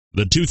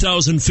The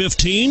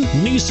 2015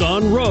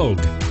 Nissan Rogue.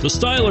 The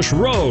stylish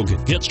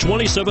Rogue gets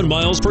 27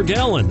 miles per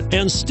gallon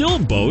and still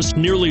boasts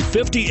nearly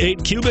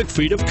 58 cubic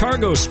feet of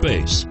cargo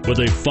space. With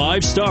a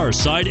 5-star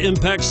side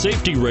impact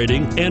safety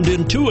rating and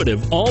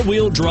intuitive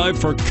all-wheel drive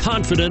for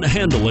confident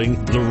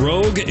handling, the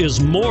Rogue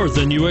is more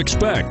than you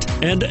expect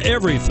and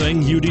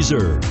everything you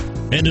deserve,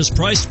 and is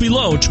priced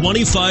below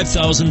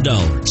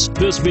 $25,000.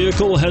 This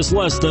vehicle has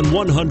less than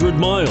 100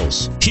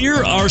 miles.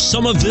 Here are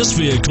some of this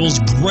vehicle's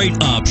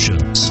great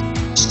options: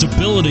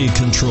 stability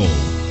control,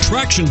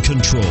 traction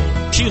control,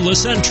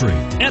 keyless entry,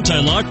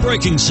 anti-lock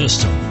braking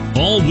system,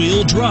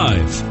 all-wheel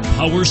drive,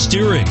 power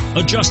steering,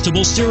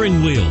 adjustable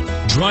steering wheel,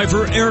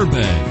 driver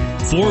airbag,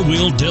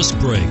 4-wheel disc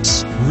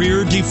brakes,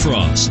 rear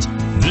defrost.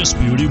 This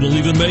beauty will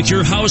even make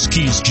your house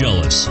keys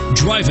jealous.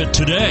 Drive it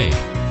today.